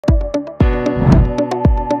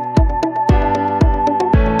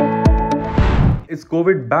Is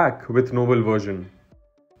COVID back with novel version?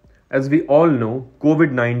 As we all know,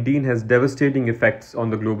 COVID-19 has devastating effects on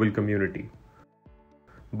the global community.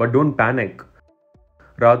 But don't panic.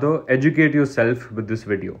 Rather, educate yourself with this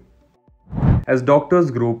video. As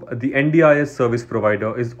Doctors Group, the NDIS service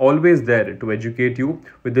provider is always there to educate you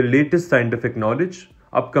with the latest scientific knowledge,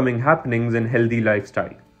 upcoming happenings and healthy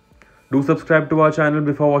lifestyle. Do subscribe to our channel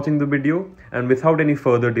before watching the video, and without any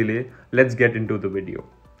further delay, let's get into the video.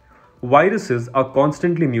 Viruses are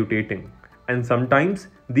constantly mutating, and sometimes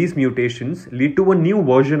these mutations lead to a new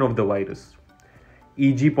version of the virus.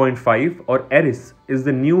 EG.5 or ERIS is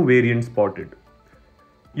the new variant spotted.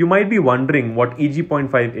 You might be wondering what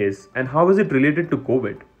EG.5 is and how is it related to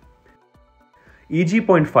COVID.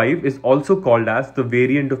 EG.5 is also called as the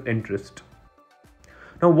variant of interest.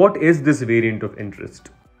 Now, what is this variant of interest?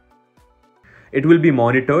 It will be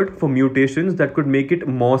monitored for mutations that could make it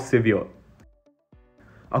more severe.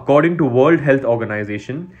 According to World Health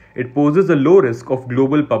Organization, it poses a low risk of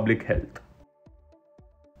global public health.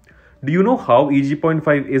 Do you know how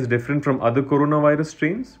EG.5 is different from other coronavirus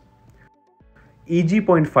strains?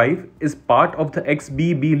 EG.5 is part of the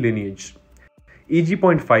XBB lineage.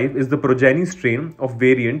 EG.5 is the progeny strain of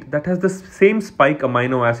variant that has the same spike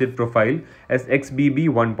amino acid profile as XBB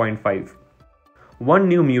 1.5. One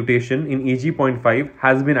new mutation in EG.5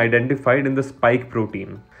 has been identified in the spike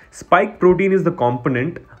protein. Spike protein is the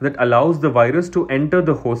component that allows the virus to enter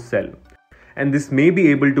the host cell, and this may be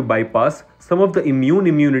able to bypass some of the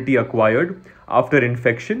immunity acquired after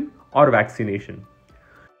infection or vaccination.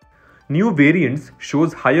 New variants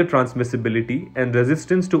shows higher transmissibility and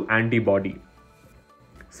resistance to antibody.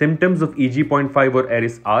 Symptoms of EG.5 or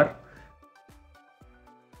ERIS are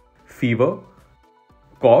fever,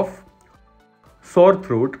 cough, sore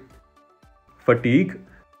throat, fatigue,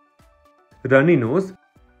 runny nose,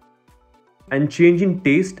 and change in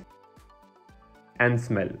taste and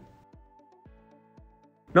smell.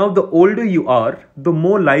 Now, the older you are, the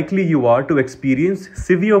more likely you are to experience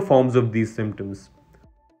severe forms of these symptoms.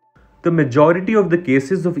 The majority of the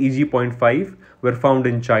cases of EG.5 were found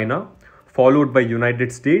in China, followed by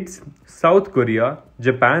United States, South Korea,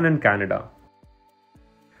 Japan and Canada.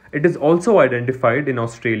 It is also identified in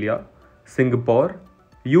Australia, Singapore,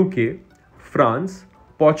 UK, France,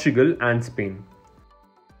 Portugal and Spain.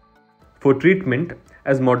 For treatment,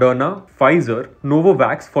 as Moderna, Pfizer,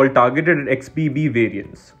 Novavax fall targeted at XBB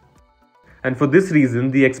variants. And for this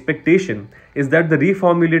reason, the expectation is that the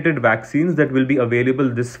reformulated vaccines that will be available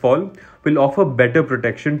this fall will offer better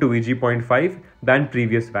protection to EG.5 than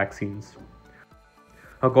previous vaccines.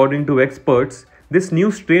 According to experts, this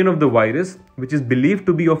new strain of the virus, which is believed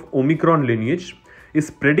to be of Omicron lineage, is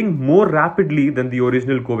spreading more rapidly than the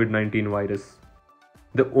original COVID-19 virus.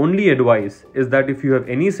 The only advice is that if you have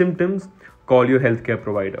any symptoms, call your healthcare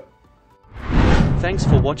provider. Thanks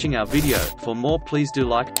for watching our video. For more, please do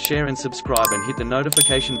like, share and subscribe and hit the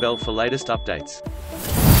notification bell for latest updates.